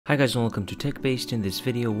Hi guys and welcome to TechBased. In this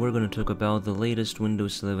video we're going to talk about the latest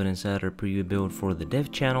Windows 11 Insider preview build for the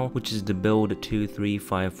dev channel, which is the build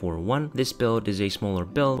 23541. This build is a smaller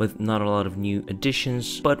build with not a lot of new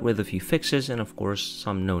additions, but with a few fixes and of course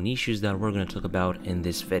some known issues that we're going to talk about in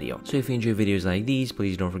this video. So if you enjoy videos like these,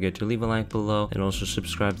 please don't forget to leave a like below and also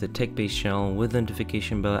subscribe to the TechBased channel with the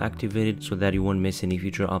notification bell activated so that you won't miss any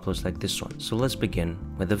future uploads like this one. So let's begin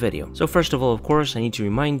with the video. So first of all, of course, I need to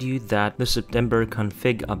remind you that the September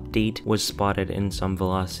config update was spotted in some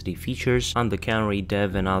velocity features on the Canary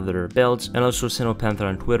dev and other builds, and also Panther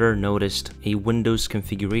on Twitter noticed a Windows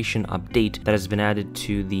configuration update that has been added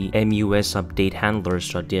to the mus update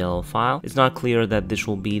handlers.dll file. It's not clear that this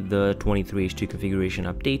will be the 23H2 configuration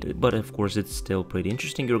update, but of course it's still pretty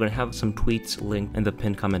interesting. You're going to have some tweets linked in the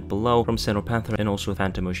pinned comment below from Panther and also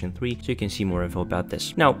Phantom Ocean 3, so you can see more info about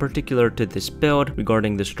this. Now, particular to this build,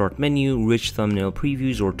 regarding the start menu, rich thumbnail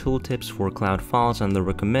previews or tooltips for cloud files, and the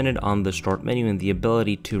recommended on the start menu and the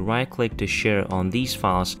ability to right click to share on these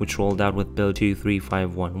files, which rolled out with build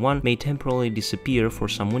 23511, may temporarily disappear for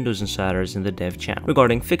some Windows insiders in the dev channel.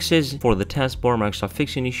 Regarding fixes, for the taskbar, Microsoft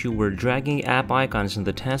fixed an issue where dragging app icons in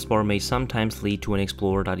the taskbar may sometimes lead to an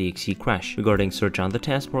explorer.exe crash. Regarding search on the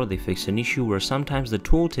taskbar, they fixed an issue where sometimes the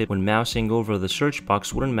tooltip when mousing over the search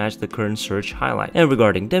box wouldn't match the current search highlight. And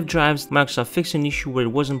regarding dev drives, Microsoft fixed an issue where it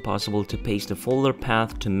wasn't possible to paste a folder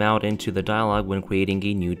path to mount into the dialog when creating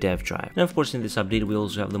a new dev drive. And of course, in this update we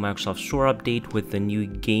also have the Microsoft Store update with the new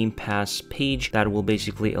Game Pass page that will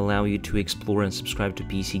basically allow you to explore and subscribe to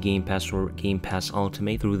PC Game Pass or Game Pass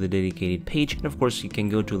Ultimate through the dedicated page. And of course, you can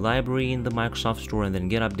go to library in the Microsoft Store and then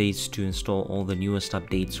get updates to install all the newest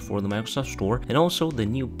updates for the Microsoft Store, and also the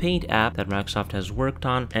new Paint app that Microsoft has worked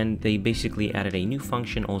on, and they basically added a new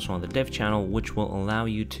function also on the dev channel which will allow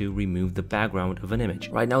you to remove the background of an image.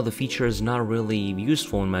 Right now the feature is not really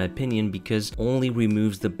useful in my opinion because only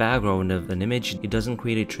removes the background of an image. It doesn't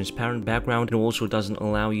create a transparent background. It also doesn't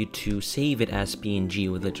allow you to save it as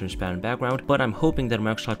PNG with a transparent background, but I'm hoping that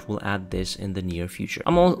Microsoft will add this in the near future.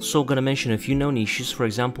 I'm also going to mention a few known issues. For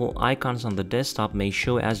example, icons on the desktop may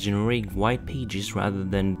show as generic white pages rather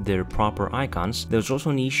than their proper icons. There's also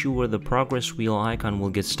an issue where the progress wheel icon will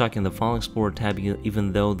get stuck in the File Explorer tab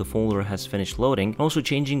even though the folder has finished loading. Also,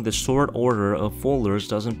 changing the sort order of folders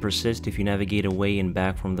doesn't persist if you navigate away and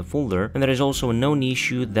back from the folder. And there is also a known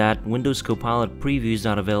issue that Windows Copilot preview is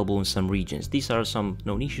not available in some regions. These are some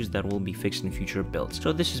known issues that will be fixed in future builds.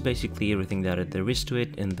 So this is basically everything that there is to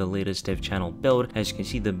it in the latest dev channel build. As you can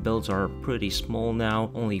see, the builds are pretty small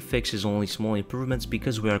now, only fixes, only small improvements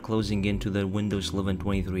because we are closing into the Windows 11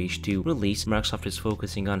 23H2 release. Microsoft is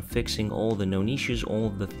focusing on fixing all the known issues, all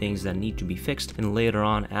of the things that need to be fixed, and later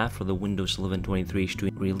on after the Windows 11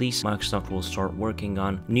 23H2 release, Microsoft will start working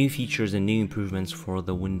on new features and new improvements for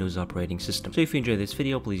the Windows operating system. So if you enjoyed this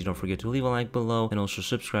video, please don't forget to leave a like below and also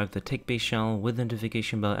subscribe to the TechBased channel with the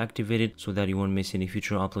notification bell activated so that you won't miss any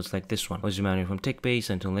future uploads like this one. I was Emmanuel from TechBased.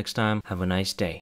 Until next time, have a nice day.